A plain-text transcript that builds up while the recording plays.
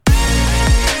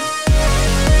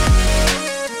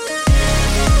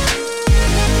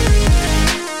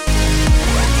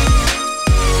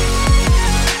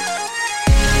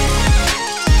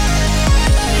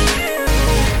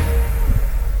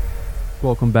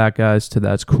Welcome back, guys, to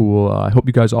That's Cool. I hope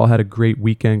you guys all had a great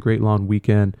weekend, great long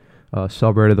weekend.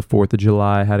 Celebrated the 4th of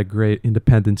July, had a great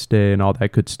Independence Day and all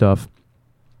that good stuff.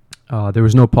 There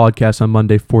was no podcast on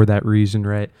Monday for that reason,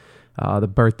 right? The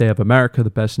birthday of America, the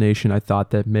best nation. I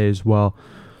thought that may as well.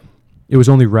 It was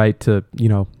only right to,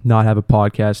 not have a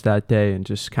podcast that day and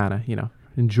just kind of,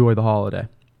 enjoy the holiday.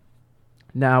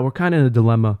 Now, we're kind of in a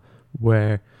dilemma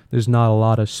where there's not a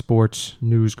lot of sports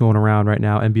news going around right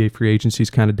now. NBA free agency is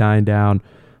kind of dying down.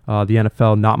 The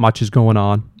NFL, not much is going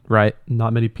on, right?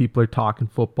 Not many people are talking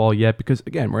football yet because,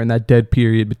 again, we're in that dead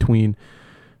period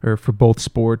for both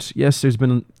sports. Yes, there's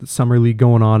been the summer league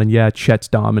going on, and yeah, Chet's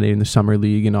dominating the summer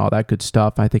league and all that good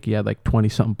stuff. I think he had like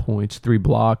 20-something points, 3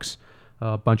 blocks,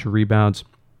 a bunch of rebounds.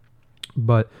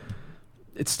 But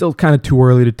it's still kind of too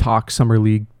early to talk summer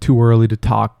league, too early to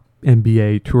talk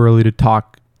NBA, too early to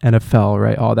talk NFL,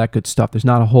 right? All that good stuff. There's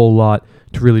not a whole lot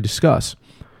to really discuss.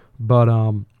 But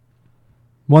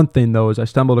one thing, though, is I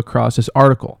stumbled across this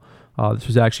article. This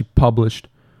was actually published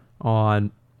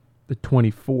on the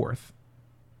 24th,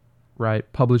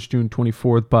 right? Published June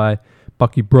 24th by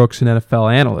Bucky Brooks, an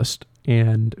NFL analyst,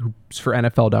 and who's for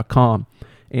NFL.com.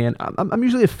 And I'm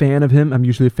usually a fan of him. I'm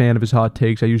usually a fan of his hot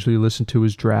takes. I usually listen to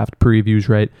his draft previews,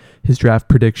 right? His draft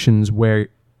predictions,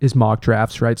 his mock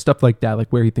drafts, right? Stuff like that, like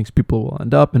where he thinks people will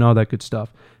end up and all that good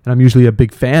stuff. And I'm usually a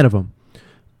big fan of him.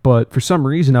 But for some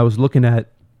reason, I was looking at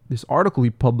this article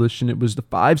he published, and it was the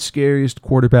 5 scariest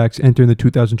quarterbacks entering the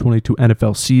 2022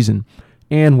 NFL season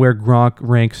and where Gronk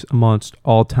ranks amongst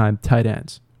all-time tight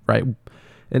ends, right?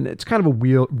 And it's kind of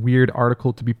a weird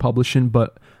article to be publishing,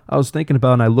 but I was thinking about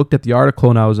it, and I looked at the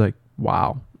article, and I was like,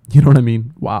 wow. You know what I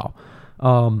mean? Wow.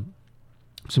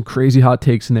 Some crazy hot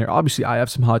takes in there. Obviously, I have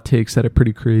some hot takes that are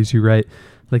pretty crazy, right?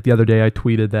 Like the other day, I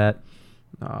tweeted that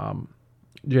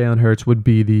Jalen Hurts would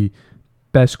be the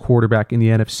best quarterback in the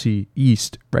NFC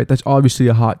East, right? That's obviously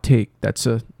a hot take. I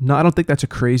don't think that's a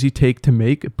crazy take to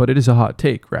make, but it is a hot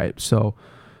take, right? So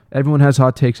everyone has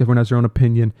hot takes. Everyone has their own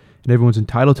opinion, and everyone's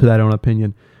entitled to that own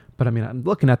opinion. But I mean, I'm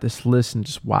looking at this list and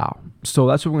just wow. So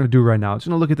that's what we're going to do right now. I'm just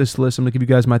going to look at this list. I'm going to give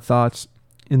you guys my thoughts,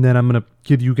 and then I'm going to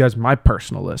give you guys my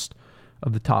personal list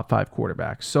of the top 5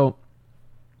 quarterbacks. So,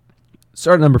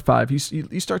 start at number 5.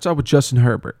 He starts out with Justin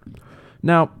Herbert.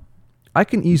 Now, I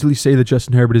can easily say that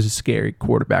Justin Herbert is a scary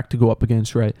quarterback to go up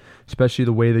against, right? Especially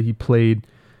the way that he played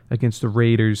against the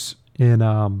Raiders in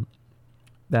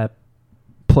that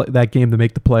game to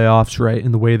make the playoffs, right?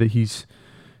 And the way that he's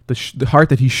the heart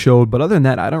that he showed. But other than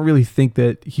that, I don't really think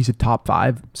that he's a top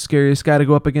 5 scariest guy to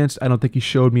go up against. I don't think he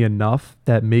showed me enough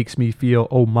that makes me feel,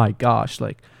 oh my gosh,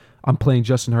 like I'm playing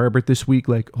Justin Herbert this week,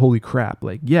 like, holy crap.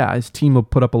 Like, yeah, his team will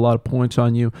put up a lot of points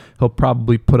on you. He'll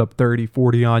probably put up 30,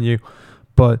 40 on you.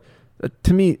 But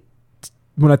to me,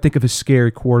 when I think of a scary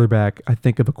quarterback, I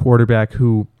think of a quarterback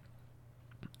who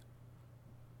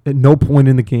at no point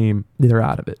in the game, they're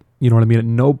out of it. You know what I mean? At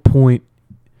no point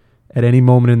at any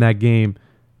moment in that game,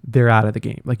 they're out of the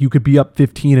game. Like, you could be up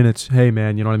 15 and it's, hey,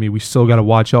 man, you know what I mean? We still got to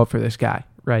watch out for this guy,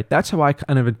 right? That's how I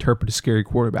kind of interpret a scary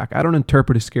quarterback. I don't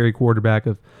interpret a scary quarterback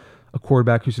of a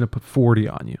quarterback who's going to put 40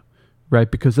 on you,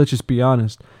 right? Because let's just be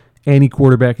honest, any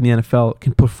quarterback in the NFL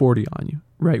can put 40 on you,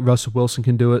 right? Russell Wilson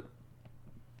can do it.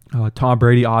 Tom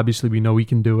Brady, obviously, we know he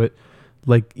can do it.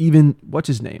 Like, even, what's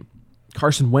his name?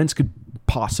 Carson Wentz could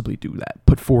possibly do that,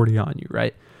 put 40 on you,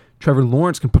 right? Trevor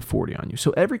Lawrence can put 40 on you.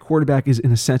 So every quarterback is,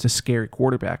 in a sense, a scary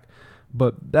quarterback.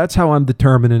 But that's how I'm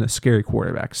determining a scary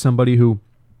quarterback. Somebody who,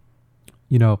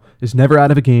 is never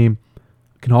out of a game,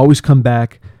 can always come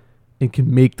back, and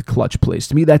can make the clutch plays.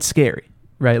 To me, that's scary,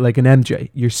 right? Like an MJ.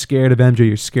 You're scared of MJ.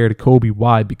 You're scared of Kobe.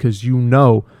 Why? Because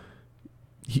when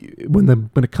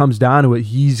it comes down to it,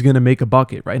 he's going to make a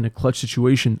bucket, right? In a clutch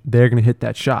situation, they're going to hit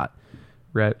that shot,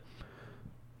 right?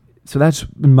 So that's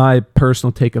my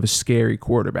personal take of a scary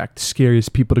quarterback, the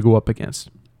scariest people to go up against.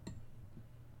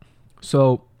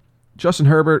 So Justin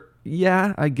Herbert,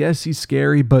 yeah, I guess he's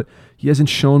scary, but he hasn't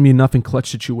shown me enough in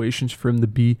clutch situations for him to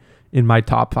be in my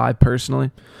top 5 personally.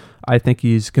 I think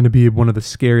he's going to be one of the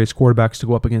scariest quarterbacks to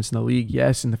go up against in the league,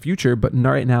 yes, in the future, but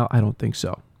right now, I don't think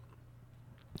so.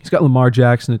 He's got Lamar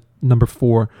Jackson at number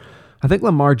 4. I think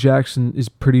Lamar Jackson is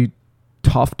pretty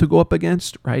tough to go up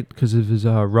against, right, because of his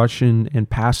rushing and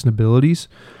passing abilities,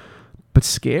 but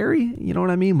scary, you know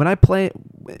what I mean? When I play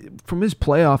from his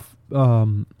playoff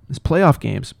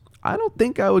games, I don't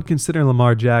think I would consider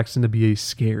Lamar Jackson to be a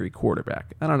scary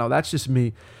quarterback. I don't know, that's just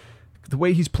me. The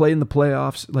way he's played in the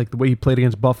playoffs, like the way he played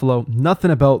against Buffalo,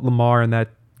 nothing about Lamar in that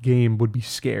game would be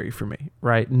scary for me,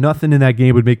 right? Nothing in that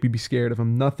game would make me be scared of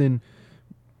him. Nothing.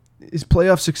 His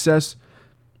playoff success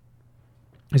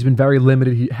has been very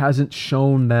limited. He hasn't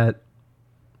shown that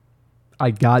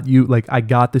I got you, like I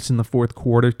got this in the fourth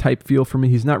quarter type feel for me.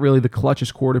 He's not really the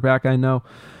clutchest quarterback I know.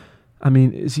 I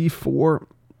mean, is he 4?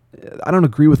 I don't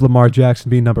agree with Lamar Jackson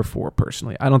being number 4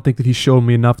 personally. I don't think that he showed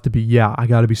me enough to be, I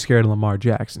got to be scared of Lamar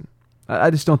Jackson. I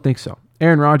just don't think so.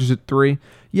 Aaron Rodgers at 3.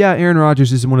 Yeah, Aaron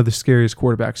Rodgers is one of the scariest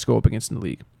quarterbacks to go up against in the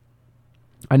league.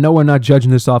 I know we're not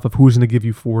judging this off of who's going to give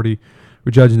you 40.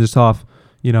 We're judging this off,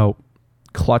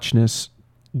 clutchness,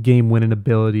 game-winning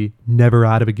ability, never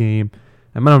out of a game.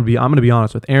 I'm going to be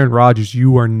honest with Aaron Rodgers.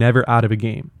 You are never out of a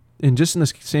game, and just in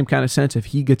the same kind of sense, if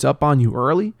he gets up on you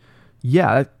early,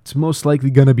 that's most likely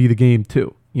going to be the game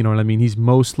too. You know what I mean? He's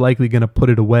most likely going to put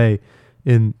it away,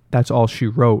 and that's all she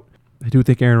wrote. I do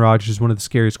think Aaron Rodgers is one of the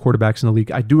scariest quarterbacks in the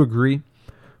league. I do agree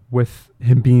with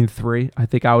him being 3. I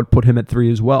think I would put him at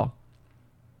 3 as well.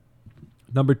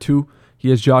 Number 2, he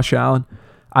has Josh Allen.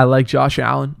 I like Josh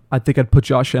Allen. I think I'd put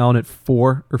Josh Allen at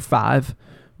 4 or 5,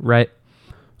 right?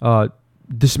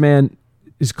 This man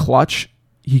is clutch.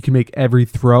 He can make every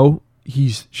throw.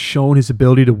 He's shown his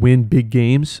ability to win big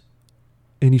games,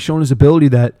 and he's shown his ability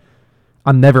that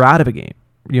I'm never out of a game.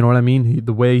 You know what I mean?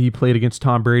 The way he played against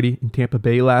Tom Brady in Tampa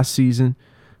Bay last season,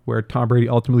 where Tom Brady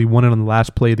ultimately won it on the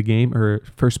last play of the game, or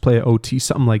first play of OT,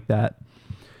 something like that.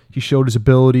 He showed his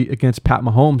ability against Pat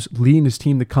Mahomes, leading his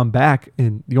team to come back,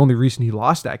 and the only reason he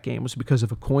lost that game was because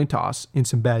of a coin toss and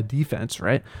some bad defense,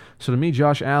 right? So to me,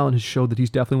 Josh Allen has showed that he's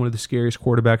definitely one of the scariest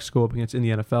quarterbacks to go up against in the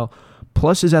NFL,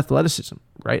 plus his athleticism,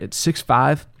 right? At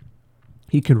 6'5",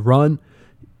 he can run,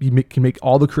 he can make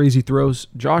all the crazy throws.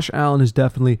 Josh Allen is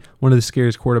definitely one of the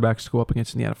scariest quarterbacks to go up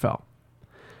against in the NFL.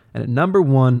 And at number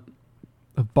 1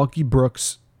 of Bucky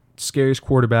Brooks' scariest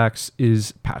quarterbacks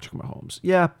is Patrick Mahomes.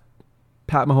 Yeah,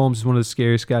 Pat Mahomes is one of the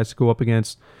scariest guys to go up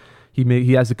against.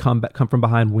 He has to come from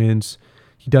behind wins.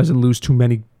 He doesn't lose too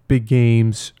many big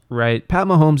games, right? Pat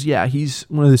Mahomes, he's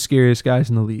one of the scariest guys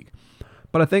in the league.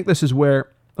 But I think this is where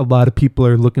a lot of people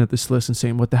are looking at this list and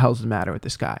saying, what the hell's the matter with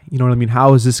this guy? You know what I mean?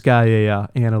 How is this guy a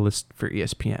analyst for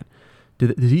ESPN?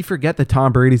 Did he forget that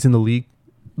Tom Brady's in the league?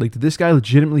 Like, did this guy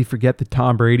legitimately forget that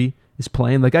Tom Brady is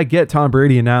playing? Like, I get Tom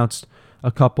Brady announced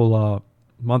a couple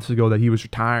months ago that he was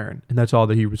retiring, and that's all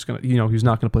that he was going to, he's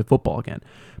not going to play football again.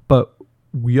 But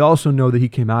we also know that he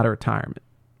came out of retirement,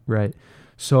 right?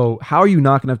 So how are you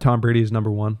not going to have Tom Brady as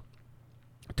number 1?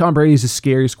 Tom Brady is the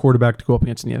scariest quarterback to go up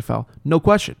against in the NFL. No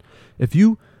question. If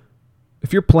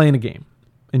you're playing a game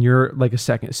and you're like a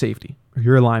second safety or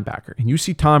you're a linebacker and you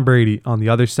see Tom Brady on the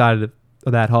other side of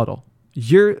that huddle,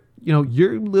 you're a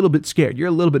little bit scared. You're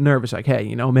a little bit nervous. Like,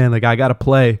 hey, man, like I got to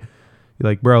play. You're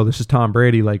like, bro, this is Tom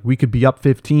Brady. Like, we could be up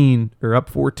 15 or up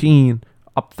 14,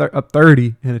 up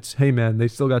 30, and it's, hey, man, they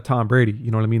still got Tom Brady.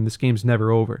 You know what I mean? This game's never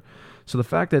over. So the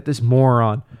fact that this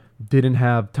moron didn't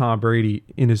have Tom Brady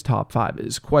in his top 5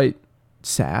 is quite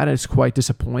sad. It's quite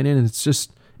disappointing, and it's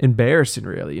just embarrassing,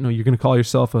 really. You're going to call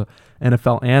yourself a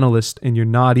NFL analyst, and you're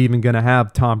not even going to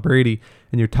have Tom Brady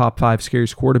in your top 5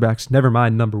 scariest quarterbacks, never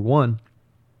mind number 1.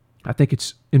 I think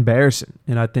it's embarrassing,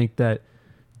 and I think that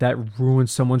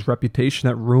ruins someone's reputation.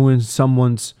 That ruins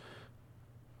someone's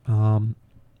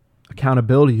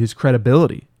accountability, his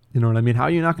credibility. You know what I mean? How are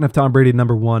you not going to have Tom Brady at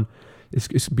number 1?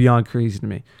 It's beyond crazy to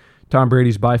me. Tom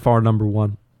Brady's by far number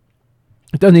 1.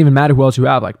 It doesn't even matter who else you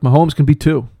have. Like, Mahomes can be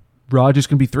 2. Rodgers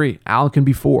can be 3. Allen can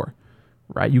be 4.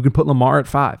 Right? You can put Lamar at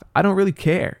 5. I don't really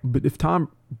care. But if Tom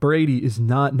Brady is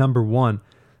not number 1,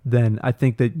 then I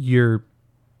think that your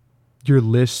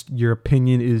list, your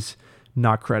opinion is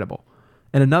not credible.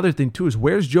 And another thing, too, is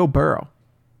where's Joe Burrow?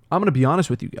 I'm going to be honest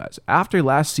with you guys. After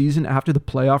last season, after the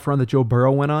playoff run that Joe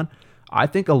Burrow went on, I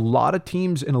think a lot of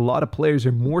teams and a lot of players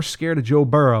are more scared of Joe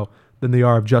Burrow than they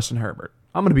are of Justin Herbert.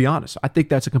 I'm going to be honest. I think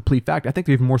that's a complete fact. I think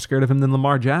they're even more scared of him than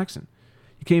Lamar Jackson.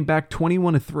 He came back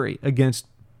 21-3 against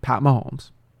Pat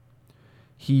Mahomes.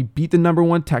 He beat the number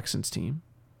 1 Texans team.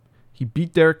 He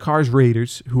beat Derek Carr's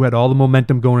Raiders, who had all the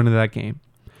momentum going into that game.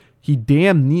 He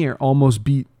damn near almost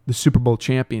beat the Super Bowl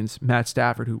champions, Matt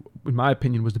Stafford, who, in my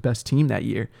opinion, was the best team that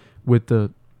year with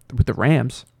the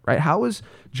Rams, right? How is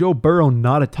Joe Burrow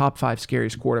not a top 5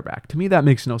 scariest quarterback? To me, that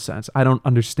makes no sense. I don't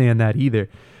understand that either.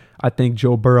 I think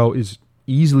Joe Burrow is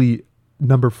easily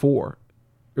number 4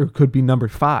 or could be number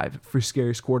 5 for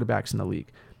scariest quarterbacks in the league.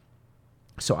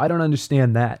 So I don't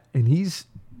understand that. And he's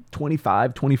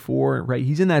 25, 24, right?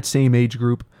 He's in that same age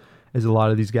group as a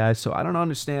lot of these guys. So I don't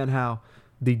understand how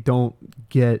they don't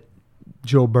get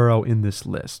Joe Burrow in this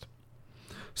list.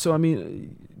 So, I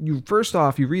mean, you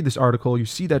read this article, you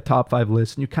see that top 5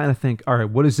 list, and you kind of think, all right,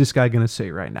 what is this guy going to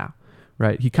say right now?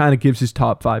 Right? He kind of gives his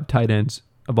top 5 tight ends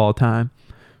of all time,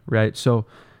 right? So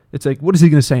it's like, what is he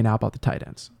going to say now about the tight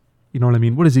ends? You know what I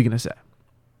mean? What is he going to say?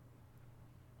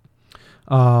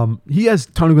 He has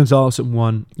Tony Gonzalez at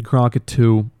 1, Gronk at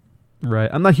 2, right?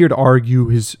 I'm not here to argue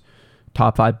his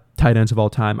top 5 tight ends of all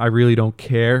time. I really don't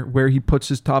care where he puts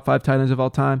his top 5 tight ends of all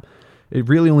time. It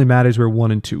really only matters where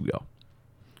 1 and 2 go.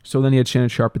 So then he had Shannon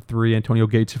Sharp at 3, Antonio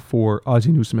Gates at 4,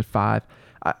 Ozzie Newsome at 5.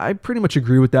 I pretty much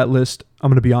agree with that list. I'm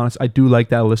going to be honest. I do like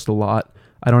that list a lot.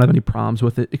 I don't have any problems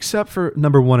with it, except for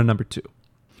number 1 and number 2.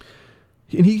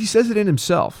 And he says it in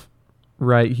himself,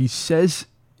 right? He says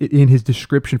it in his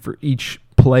description for each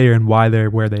player and why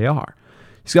they're where they are.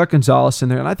 He's got Gonzalez in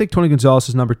there, and I think Tony Gonzalez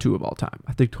is number 2 of all time.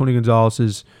 I think Tony Gonzalez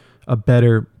is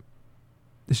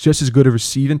it's just as good a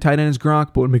receiving tight end as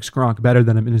Gronk, but what makes Gronk better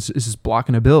than him is his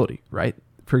blocking ability, right?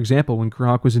 For example, when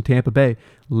Gronk was in Tampa Bay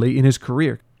late in his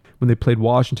career, when they played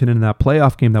Washington in that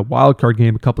playoff game, that wild card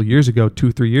game a couple years ago,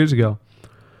 2-3 years ago,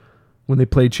 when they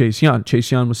played Chase Young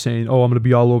was saying, I'm going to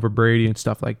be all over Brady and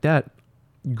stuff like that.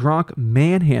 Gronk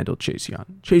manhandled Chase Young.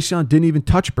 Chase Young didn't even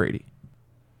touch Brady.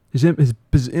 His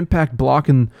impact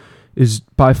blocking is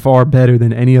by far better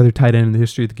than any other tight end in the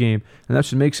history of the game, and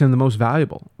that's what makes him the most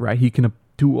valuable, right? He can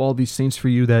do all these things for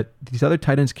you that these other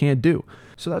tight ends can't do.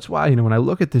 So that's why, when I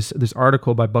look at this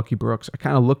article by Bucky Brooks, I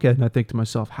kind of look at it and I think to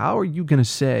myself, how are you going to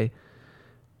say,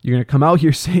 you're going to come out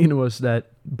here saying to us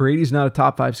that Brady's not a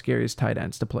top 5 scariest tight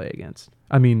ends to play against?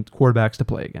 I mean, quarterbacks to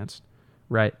play against,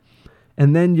 right?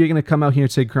 And then you're going to come out here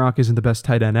and say Gronk isn't the best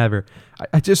tight end ever.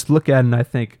 I just look at it and I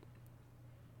think,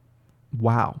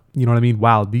 wow. You know what I mean?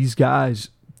 Wow, these guys,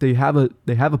 they have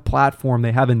a platform,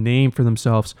 they have a name for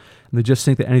themselves, and they just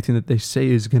think that anything that they say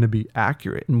is going to be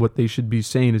accurate, and what they should be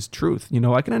saying is truth.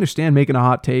 I can understand making a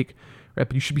hot take, right?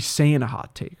 But you should be saying a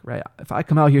hot take, right? If I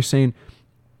come out here saying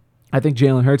I think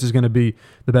Jalen Hurts is going to be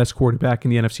the best quarterback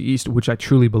in the NFC East, which I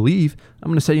truly believe, I'm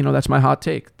going to say, that's my hot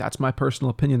take. That's my personal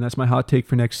opinion. That's my hot take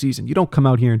for next season. You don't come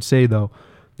out here and say, though,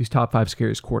 these top 5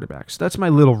 scariest quarterbacks. That's my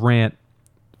little rant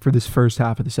for this first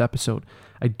half of this episode.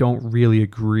 I don't really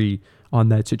agree on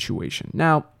that situation.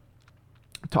 Now,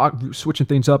 switching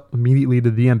things up immediately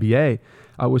to the NBA,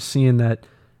 I was seeing that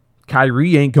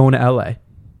Kyrie ain't going to LA.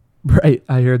 Right.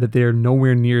 I hear that they're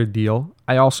nowhere near a deal.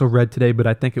 I also read today, but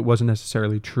I think it wasn't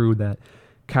necessarily true, that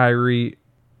Kyrie,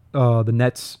 the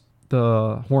Nets,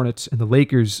 the Hornets, and the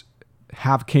Lakers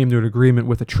have came to an agreement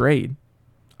with a trade.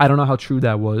 I don't know how true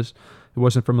that was. It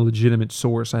wasn't from a legitimate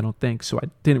source, I don't think, so I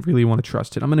didn't really want to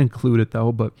trust it. I'm going to include it,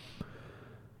 though, but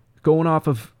going off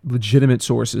of legitimate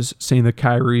sources saying that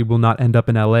Kyrie will not end up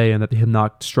in LA and that they have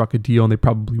not struck a deal and they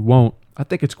probably won't, I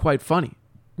think it's quite funny,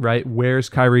 right? Where's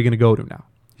Kyrie going to go to now?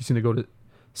 He's going to go to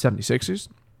 76ers?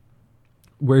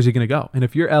 Where's he going to go? And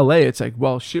if you're LA, it's like,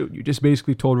 well, shoot, you just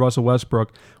basically told Russell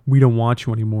Westbrook, we don't want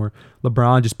you anymore.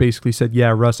 LeBron just basically said, yeah,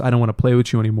 Russ, I don't want to play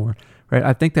with you anymore. Right?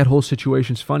 I think that whole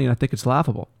situation's funny, and I think it's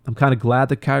laughable. I'm kind of glad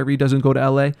that Kyrie doesn't go to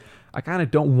LA. I kind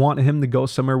of don't want him to go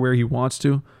somewhere where he wants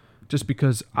to, just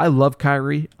because I love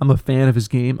Kyrie. I'm a fan of his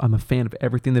game. I'm a fan of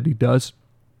everything that he does.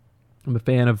 I'm a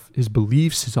fan of his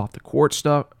beliefs, his off-the-court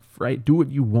stuff, right? Do what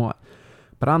you want.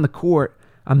 But on the court,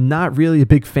 I'm not really a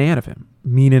big fan of him,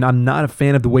 meaning I'm not a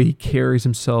fan of the way he carries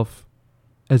himself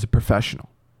as a professional,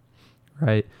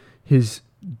 right? His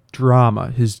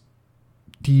drama, his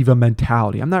diva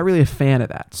mentality. I'm not really a fan of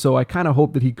that. So I kind of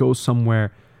hope that he goes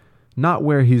somewhere, not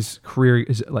where his career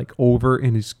is like over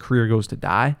and his career goes to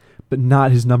die, but not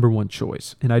his number one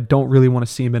choice. And I don't really want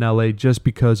to see him in LA, just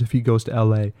because if he goes to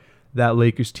LA, that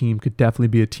Lakers team could definitely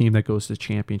be a team that goes to the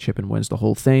championship and wins the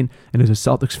whole thing. And as a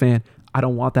Celtics fan, I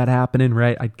don't want that happening,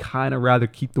 right? I'd kind of rather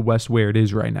keep the West where it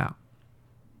is right now.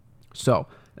 So,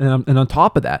 and on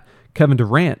top of that, Kevin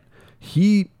Durant,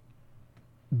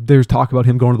 there's talk about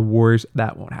him going to the Warriors.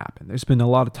 That won't happen. There's been a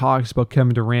lot of talks about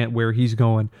Kevin Durant, where he's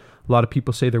going. A lot of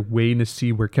people say they're waiting to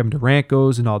see where Kevin Durant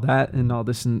goes and all that and all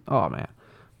this. And oh, man.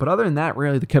 But other than that,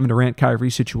 really, the Kevin Durant-Kyrie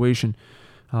situation,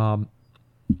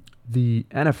 the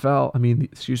NFL,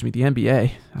 the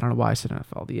NBA, I don't know why I said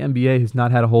NFL. The NBA has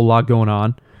not had a whole lot going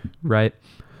on, right?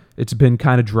 It's been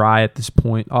kind of dry at this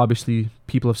point. Obviously,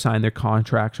 people have signed their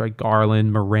contracts, right?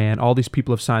 Garland, Moran, all these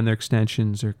people have signed their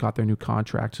extensions or got their new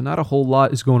contracts. So not a whole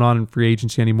lot is going on in free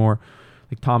agency anymore.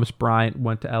 Like Thomas Bryant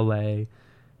went to LA,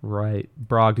 right?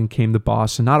 Brogdon came to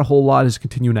Boston. Not a whole lot is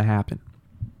continuing to happen.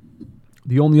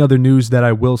 The only other news that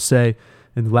I will say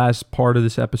in the last part of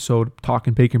this episode,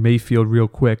 talking Baker Mayfield real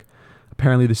quick,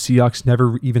 apparently the Seahawks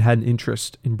never even had an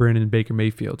interest in bringing in Baker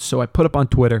Mayfield. So I put up on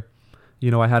Twitter,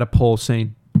 I had a poll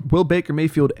saying, will Baker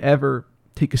Mayfield ever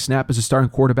take a snap as a starting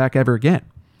quarterback ever again?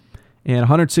 And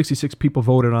 166 people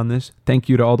voted on this. Thank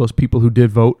you to all those people who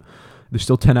did vote. There's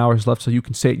still 10 hours left, so you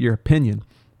can say your opinion.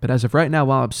 But as of right now,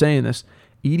 while I'm saying this,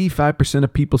 85%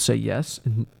 of people say yes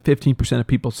and 15% of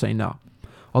people say no.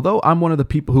 Although I'm one of the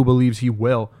people who believes he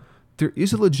will there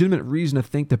is a legitimate reason to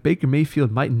think that Baker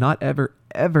Mayfield might not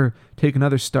ever take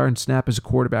another starting snap as a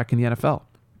quarterback in the NFL.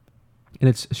 And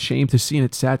it's a shame to see, and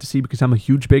it's sad to see, because I'm a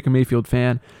huge Baker Mayfield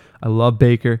fan. I love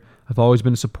Baker. I've always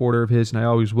been a supporter of his, and I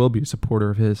always will be a supporter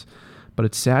of his. But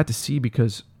it's sad to see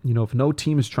because, if no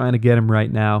team is trying to get him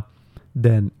right now,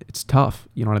 then it's tough.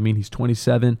 You know what I mean? He's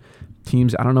 27.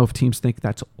 I don't know if teams think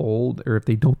that's old or if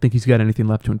they don't think he's got anything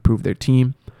left to improve their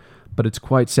team. But it's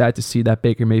quite sad to see that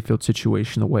Baker Mayfield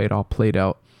situation, the way it all played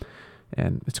out.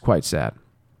 And it's quite sad.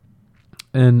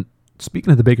 And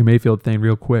speaking of the Baker Mayfield thing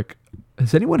real quick,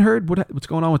 has anyone heard what's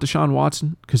going on with Deshaun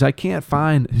Watson? Because I can't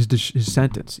find his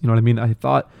sentence. You know what I mean? I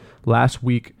thought last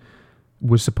week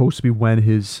was supposed to be when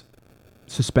his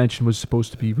suspension was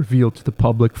supposed to be revealed to the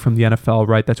public from the NFL,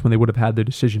 right? That's when they would have had their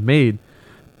decision made.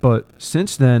 But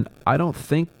since then, I don't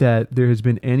think that there has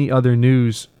been any other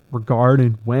news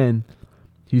regarding when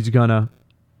he's going to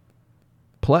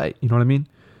play. You know what I mean?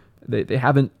 They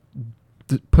haven't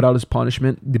put out his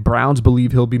punishment. The Browns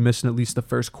believe he'll be missing at least the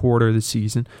first quarter of the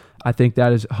season. I think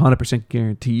that is 100%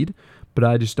 guaranteed, but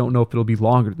I just don't know if it'll be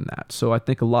longer than that. So I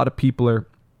think a lot of people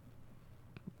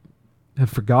have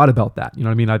forgot about that. You know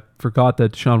what I mean? I forgot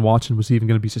that Deshaun Watson was even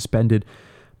going to be suspended.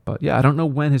 But yeah, I don't know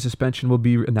when his suspension will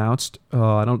be announced.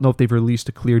 I don't know if they've released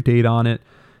a clear date on it,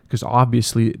 because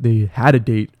obviously they had a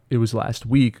date. It was last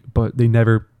week, but they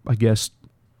never, I guess,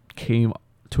 came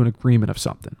to an agreement of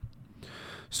something.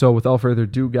 So without further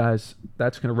ado, guys,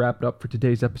 that's going to wrap it up for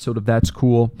today's episode of That's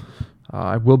Cool.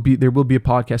 There will be a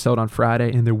podcast out on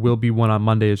Friday, and there will be one on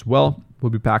Monday as well. We'll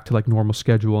be back to like normal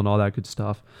schedule and all that good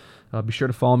stuff. Be sure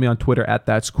to follow me on Twitter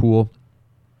 @That'sCool.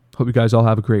 Hope you guys all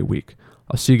have a great week.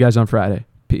 I'll see you guys on Friday.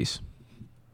 Peace.